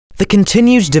The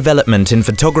continued development in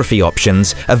photography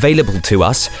options available to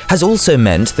us has also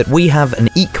meant that we have an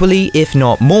equally, if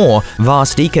not more,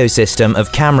 vast ecosystem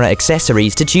of camera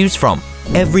accessories to choose from.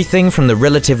 Everything from the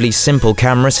relatively simple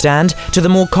camera stand to the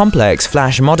more complex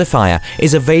flash modifier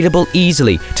is available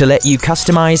easily to let you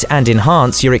customize and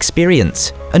enhance your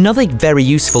experience. Another very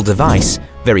useful device,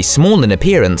 very small in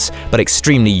appearance but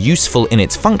extremely useful in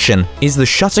its function, is the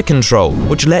shutter control,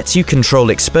 which lets you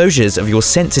control exposures of your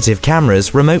sensitive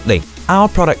cameras remotely. Our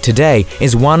product today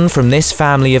is one from this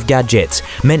family of gadgets,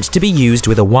 meant to be used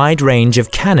with a wide range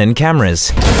of Canon cameras.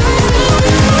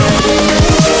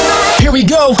 Here we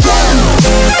go!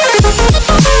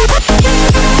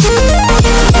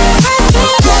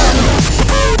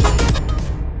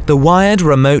 The wired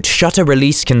remote shutter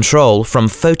release control from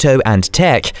Photo and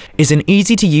Tech is an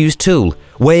easy-to-use tool,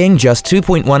 weighing just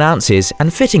 2.1 ounces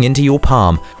and fitting into your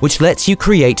palm, which lets you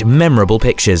create memorable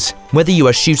pictures. Whether you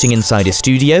are shooting inside a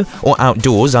studio or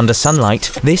outdoors under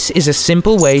sunlight, this is a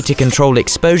simple way to control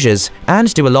exposures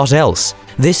and do a lot else.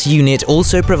 This unit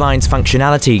also provides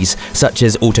functionalities such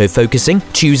as autofocusing,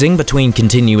 choosing between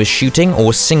continuous shooting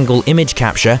or single image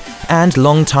capture, and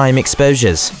long-time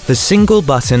exposures. The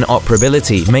single-button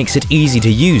operability makes it easy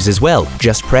to use as well.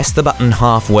 Just press the button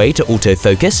halfway to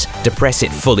autofocus, depress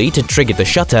it fully to trigger the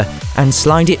shutter, and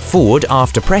slide it forward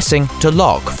after pressing to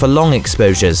lock for long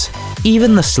exposures.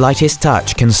 Even the slightest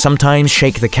touch can sometimes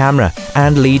shake the camera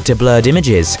and lead to blurred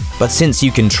images, but since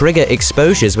you can trigger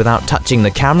exposures without touching the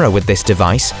camera with this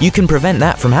device, you can prevent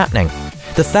that from happening.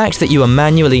 The fact that you are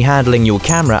manually handling your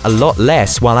camera a lot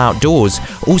less while outdoors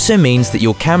also means that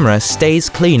your camera stays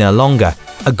cleaner longer.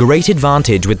 A great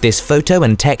advantage with this Photo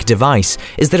and Tech device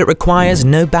is that it requires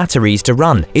no batteries to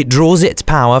run. It draws its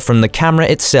power from the camera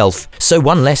itself, so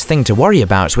one less thing to worry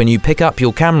about when you pick up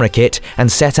your camera kit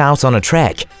and set out on a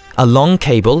trek. A long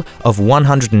cable of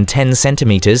 110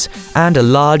 centimeters and a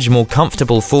large, more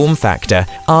comfortable form factor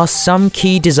are some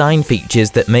key design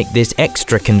features that make this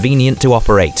extra convenient to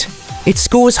operate. It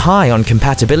scores high on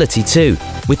compatibility too,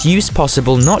 with use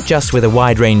possible not just with a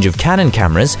wide range of Canon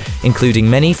cameras, including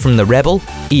many from the Rebel,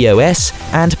 EOS,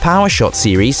 and PowerShot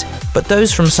series, but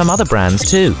those from some other brands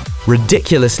too.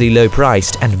 Ridiculously low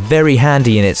priced and very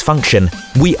handy in its function,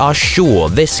 we are sure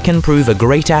this can prove a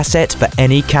great asset for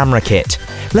any camera kit.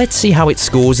 Let's see how it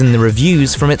scores in the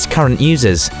reviews from its current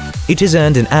users. It has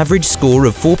earned an average score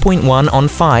of 4.1 on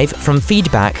 5 from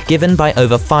feedback given by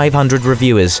over 500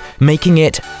 reviewers, making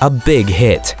it a big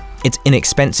hit. Its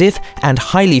inexpensive and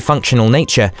highly functional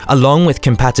nature, along with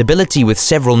compatibility with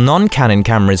several non-Canon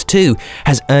cameras too,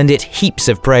 has earned it heaps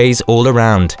of praise all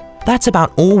around. That's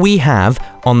about all we have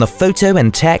on the Photo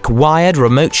and Tech wired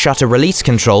remote shutter release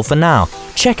control for now.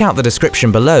 Check out the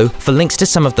description below for links to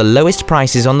some of the lowest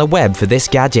prices on the web for this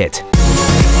gadget.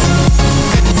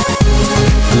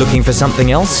 Looking for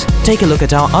something else? Take a look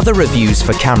at our other reviews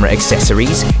for camera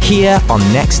accessories here on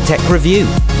Next Tech Review.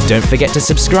 Don't forget to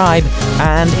subscribe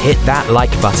and hit that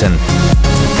like button.